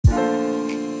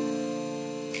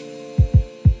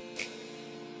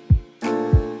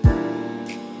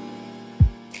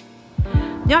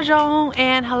Nyob,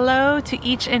 and hello to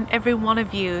each and every one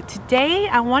of you. Today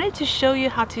I wanted to show you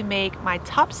how to make my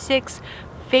top 6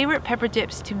 favorite pepper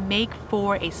dips to make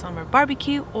for a summer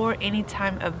barbecue or any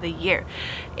time of the year.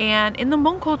 And in the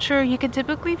Hmong culture, you can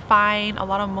typically find a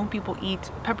lot of Hmong people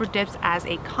eat pepper dips as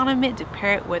a condiment to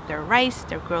pair it with their rice,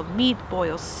 their grilled meat,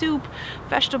 boiled soup,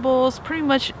 vegetables, pretty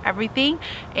much everything.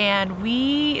 And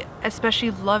we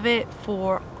especially love it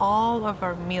for all of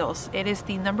our meals. It is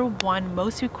the #1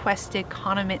 most requested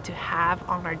condiment to have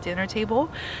on our dinner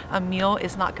table. A meal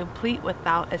is not complete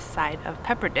without a side of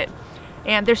pepper dip.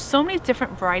 And there's so many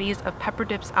different varieties of pepper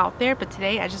dips out there, but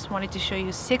today I just wanted to show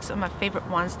you 6 of my favorite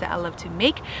ones that I love to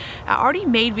make. I already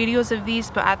made videos of these,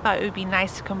 but I thought it would be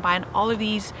nice to combine all of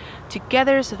these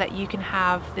together so that you can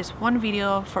have this one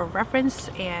video for reference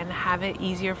and have it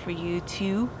easier for you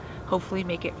to hopefully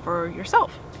make it for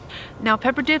yourself. Now,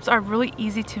 pepper dips are really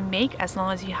easy to make as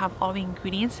long as you have all the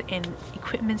ingredients and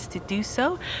equipments to do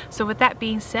so. So with that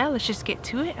being said, let's just get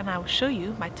to it and I will show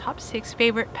you my top 6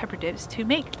 favorite pepper dips to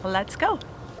make. Let's go.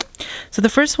 So the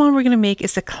first one we're going to make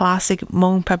is the classic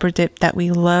Hmong pepper dip that we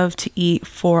love to eat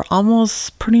for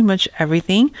almost pretty much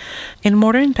everything. In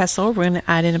mortar and pestle, we're going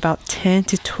to add in about 10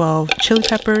 to 12 chili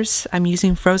peppers. I'm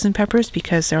using frozen peppers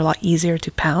because they're a lot easier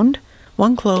to pound.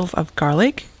 1 clove of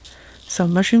garlic,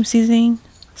 some mushroom seasoning,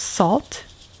 salt,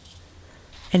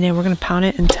 and then we're going to pound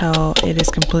it until it is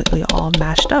completely all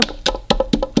mashed up.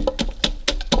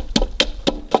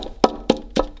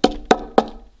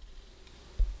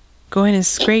 Go ahead and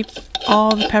scrape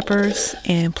all the peppers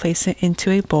and place it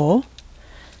into a bowl,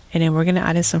 and then we're going to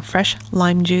add in some fresh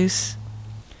lime juice,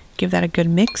 give that a good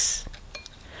mix,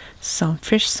 some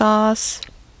fish sauce,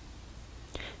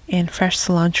 and fresh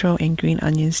cilantro and green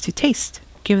onions to taste.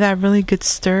 Give that a really good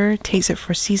stir, taste it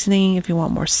for seasoning. If you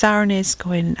want more sourness,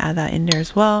 go ahead and add that in there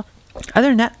as well. Other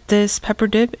than that, this pepper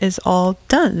dip is all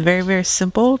done. Very, very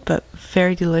simple, but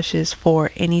very delicious for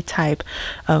any type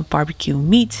of barbecue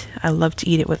meat. I love to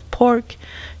eat it with pork,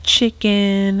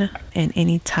 chicken, and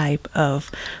any type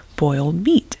of boiled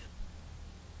meat.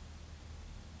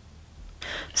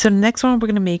 So the next one we're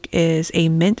going to make is a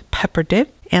mint pepper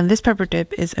dip. And this pepper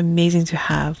dip is amazing to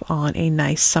have on a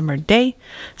nice summer day.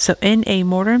 So in a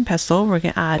mortar and pestle, we're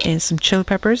going to add in some chili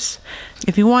peppers.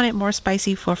 If you want it more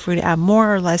spicy, feel free to add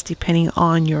more or less depending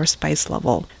on your spice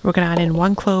level. We're going to add in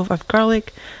 1 clove of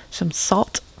garlic, some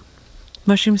salt,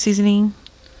 mushroom seasoning,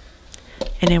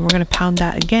 and then we're going to pound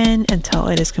that again until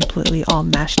it is completely all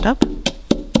mashed up.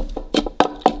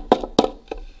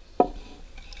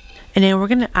 And then we're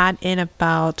going to add in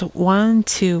about 1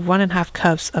 to 1.5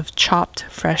 cups of chopped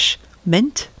fresh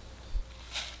mint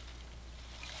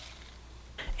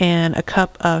and a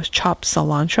cup of chopped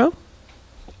cilantro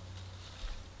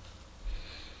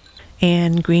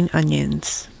and green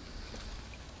onions.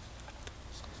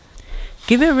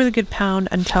 Give it a really good pound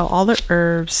until all the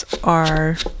herbs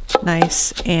are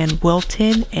nice and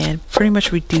wilted and pretty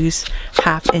much reduce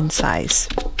half in size.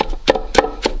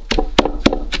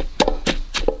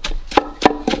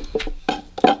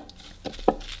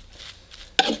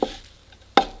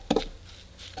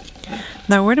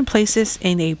 Now we're going to place this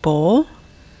in a bowl.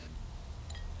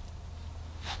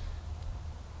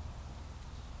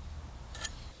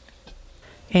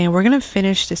 And we're going to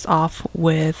finish this off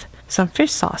with some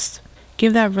fish sauce.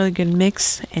 Give that a really good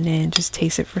mix and then just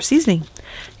taste it for seasoning.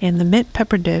 And the mint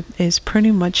pepper dip is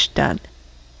pretty much done.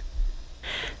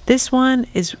 This one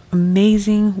is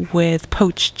amazing with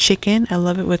poached chicken. I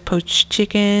love it with poached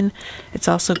chicken. It's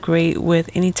also great with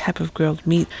any type of grilled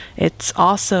meat. It's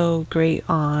also great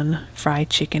on fried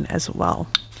chicken as well.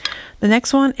 The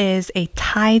next one is a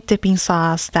Thai dipping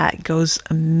sauce that goes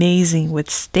amazing with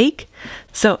steak.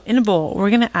 So in a bowl,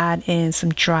 we're going to add in some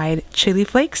dried chili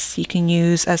flakes. You can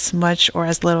use as much or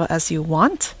as little as you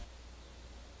want.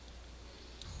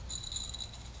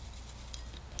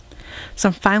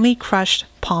 Some finely crushed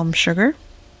palm sugar,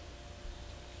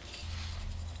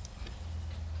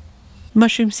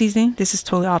 mushroom seasoning. This is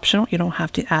totally optional. You don't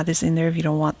have to add this in there if you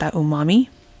don't want that umami.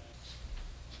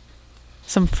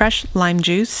 Some fresh lime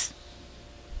juice,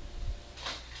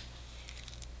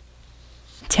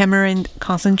 tamarind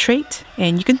concentrate,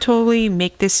 and you can totally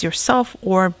make this yourself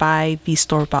or buy the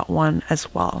store-bought one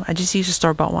as well. I just use the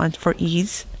store-bought one for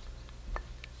ease.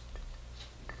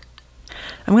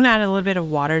 I'm going to add a little bit of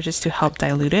water just to help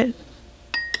dilute it.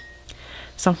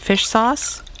 Some fish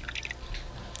sauce.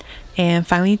 And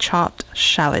finely chopped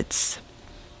shallots.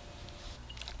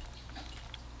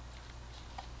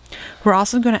 We're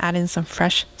also going to add in some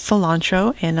fresh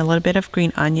cilantro and a little bit of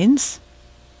green onions.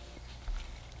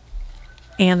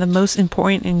 And the most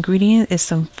important ingredient is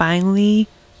some finely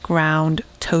ground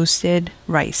toasted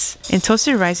rice. And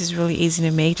toasted rice is really easy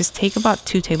to make. Just take about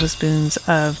 2 tablespoons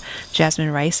of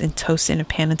jasmine rice and toast it in a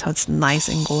pan until it's nice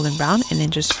and golden brown, and then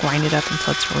just grind it up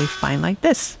until it's really fine like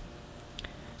this.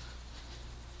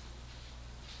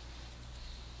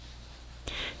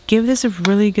 Give this a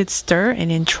really good stir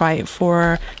and then try it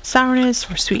for sourness,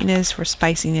 for sweetness, for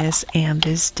spiciness, and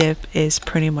this dip is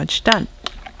pretty much done.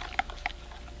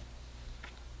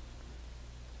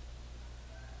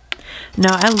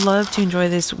 Now, I love to enjoy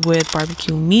this with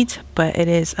barbecue meat, but it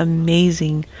is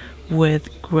amazing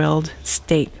with grilled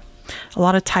steak. A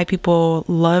lot of Thai people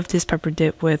love this pepper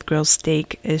dip with grilled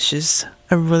steak. It's just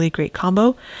a really great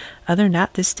combo. Other than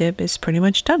that, this dip is pretty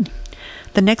much done.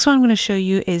 The next one I'm going to show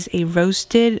you is a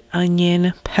roasted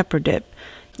onion pepper dip.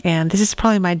 And this is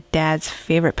probably my dad's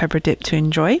favorite pepper dip to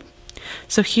enjoy.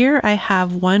 So here I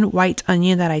have 1 white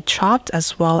onion that I chopped,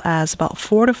 as well as about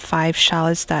 4 to 5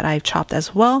 shallots that I've chopped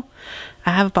as well.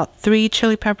 I have about 3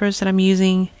 chili peppers that I'm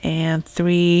using and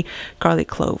 3 garlic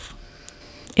clove.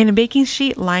 In a baking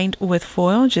sheet lined with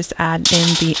foil, just add in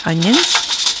the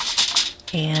onions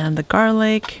and the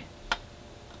garlic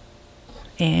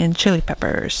and chili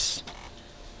peppers.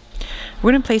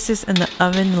 We're going to place this in the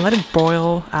oven and let it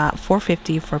broil at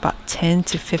 450 for about 10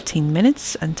 to 15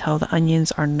 minutes until the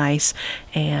onions are nice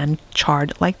and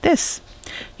charred like this.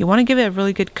 You want to give it a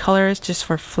really good color just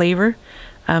for flavor.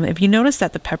 If you notice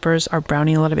that the peppers are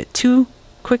browning a little bit too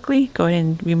quickly, go ahead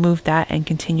and remove that and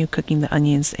continue cooking the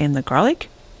onions and the garlic.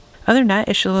 Other than that,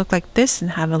 it should look like this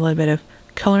and have a little bit of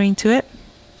coloring to it.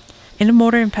 In a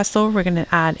mortar and pestle, we're going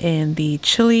to add in the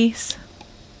chilies,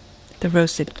 the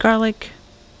roasted garlic,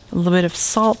 a little bit of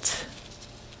salt,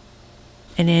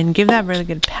 and then give that a really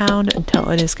good pound until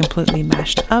it is completely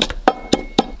mashed up.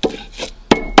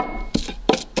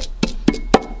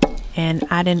 And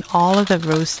add in all of the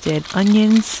roasted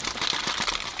onions.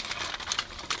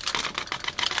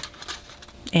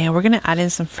 And we're going to add in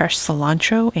some fresh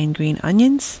cilantro and green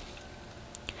onions.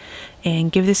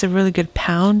 And give this a really good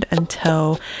pound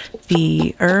until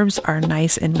the herbs are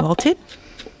nice and wilted.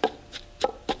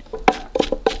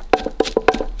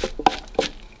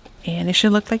 And it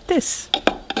should look like this.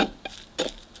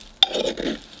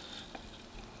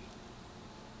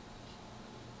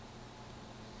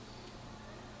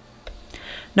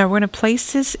 Now we're going to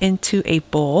place this into a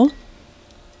bowl.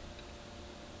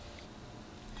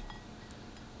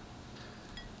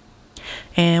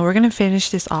 And we're going to finish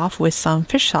this off with some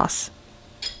fish sauce.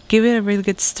 Give it a really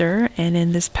good stir, and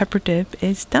then this pepper dip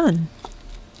is done.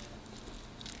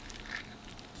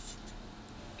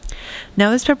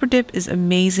 Now this pepper dip is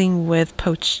amazing with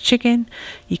poached chicken.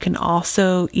 You can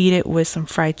also eat it with some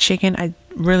fried chicken. I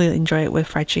really enjoy it with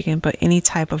fried chicken, but any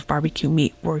type of barbecue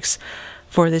meat works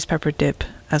for this pepper dip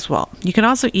as well. You can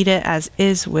also eat it as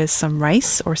is with some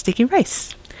rice or sticky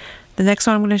rice. The next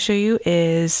one I'm going to show you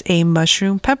is a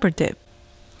mushroom pepper dip.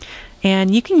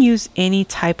 And you can use any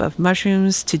type of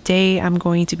mushrooms. Today I'm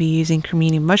going to be using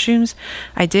cremini mushrooms.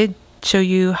 I did show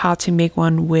you how to make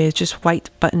one with just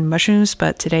white button mushrooms,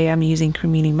 but today I'm using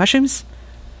cremini mushrooms.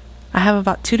 I have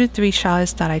about 2 to 3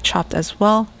 shallots that I chopped as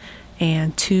well,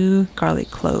 and 2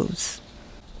 garlic cloves.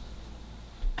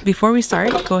 Before we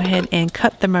start, go ahead and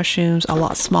cut the mushrooms a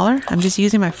lot smaller. I'm just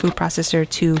using my food processor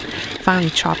to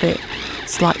finally chop it.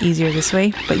 It's a lot easier this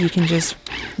way, but you can just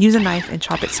use a knife and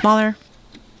chop it smaller.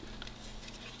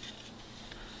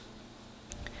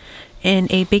 In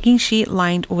a baking sheet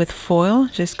lined with foil,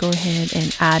 just go ahead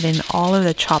and add in all of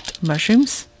the chopped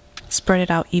mushrooms. Spread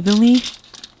it out evenly.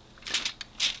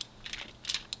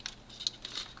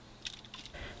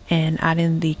 And add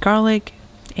in the garlic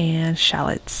and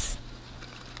shallots.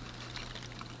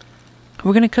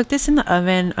 We're going to cook this in the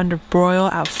oven under broil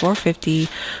at 450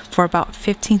 for about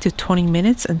 15 to 20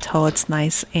 minutes until it's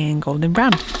nice and golden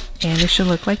brown. And it should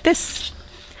look like this.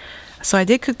 So I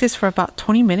did cook this for about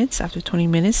 20 minutes. After 20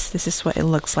 minutes, this is what it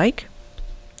looks like.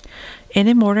 In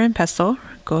a mortar and pestle,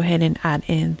 go ahead and add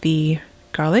in the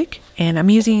garlic. And I'm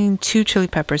using 2 chili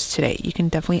peppers today. You can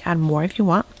definitely add more if you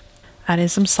want. Add in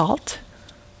some salt.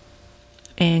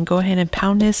 And go ahead and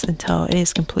pound this until it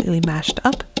is completely mashed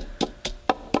up.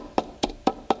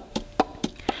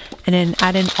 And then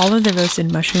add in all of the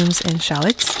roasted mushrooms and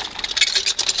shallots.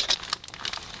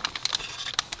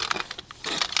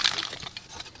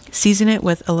 Season it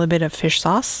with a little bit of fish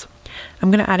sauce. I'm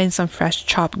going to add in some fresh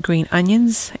chopped green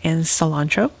onions and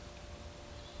cilantro.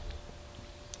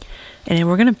 And then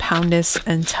we're going to pound this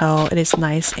until it is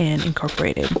nice and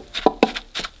incorporated.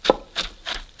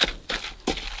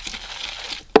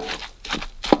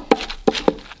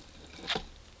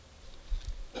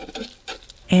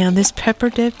 And this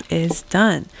pepper dip is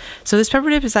done. So this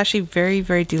pepper dip is actually very,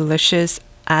 very delicious.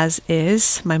 as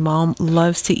is. My mom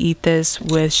loves to eat this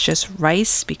with just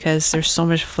rice because there's so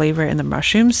much flavor in the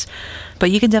mushrooms,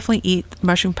 but you can definitely eat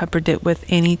mushroom pepper dip with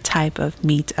any type of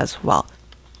meat as well.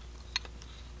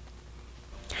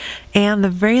 And the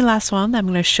very last one that I'm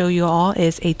going to show you all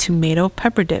is a tomato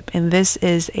pepper dip, and this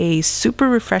is a super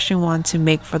refreshing one to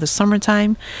make for the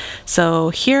summertime. So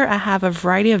here I have a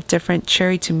variety of different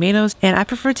cherry tomatoes, and I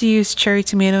prefer to use cherry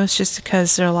tomatoes just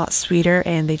because they're a lot sweeter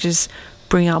and they just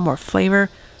bring out more flavor.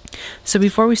 So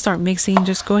before we start mixing,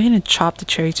 just go ahead and chop the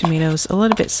cherry tomatoes a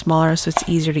little bit smaller so it's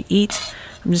easier to eat.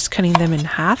 I'm just cutting them in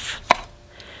half,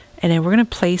 and then we're going to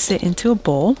place it into a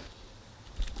bowl.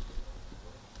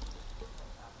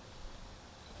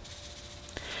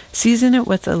 Season it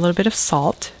with a little bit of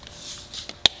salt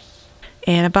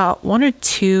and about 1 or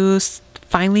 2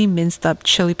 finely minced up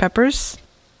chili peppers.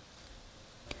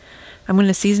 I'm going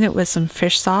to season it with some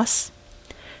fish sauce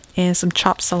and some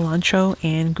chopped cilantro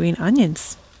and green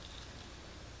onions.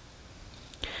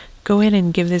 Go ahead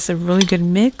and give this a really good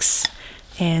mix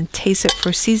and taste it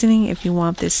for seasoning. If you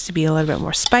want this to be a little bit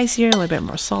more spicier, a little bit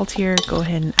more saltier, go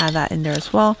ahead and add that in there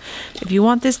as well. If you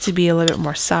want this to be a little bit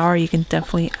more sour, you can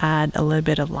definitely add a little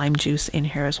bit of lime juice in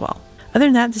here as well. Other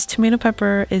than that, this tomato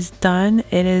pepper is done.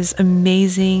 It is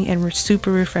amazing and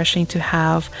super refreshing to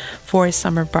have for a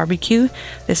summer barbecue.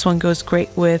 This one goes great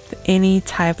with any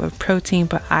type of protein,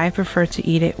 but I prefer to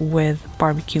eat it with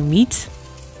barbecue meat.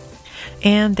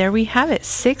 And there we have it,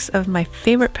 6 of my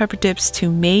favorite pepper dips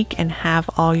to make and have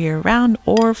all year round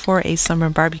or for a summer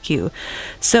barbecue.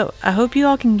 So I hope you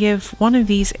all can give one of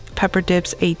these pepper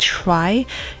dips a try.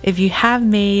 If you have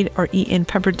made or eaten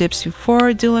pepper dips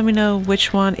before, do let me know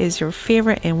which one is your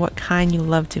favorite and what kind you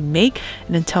love to make.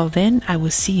 And until then, I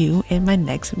will see you in my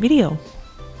next video.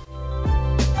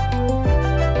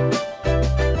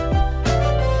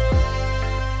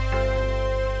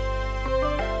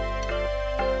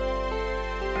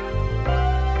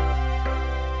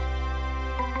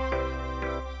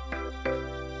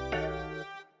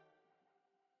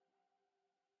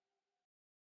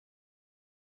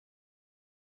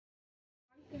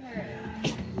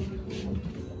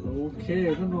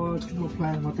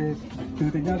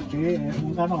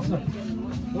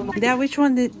 Dad, which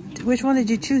one did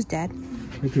you choose, Dad?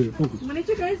 This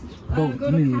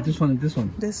one and this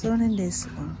one. This one and this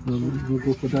one. We'll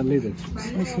go for that later.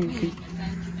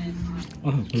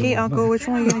 Okay, Uncle, which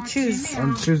one are you gonna choose?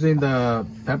 I'm choosing the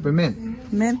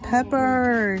peppermint Mint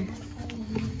pepper.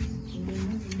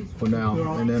 for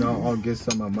now, and then I'll get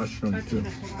some mushroom too.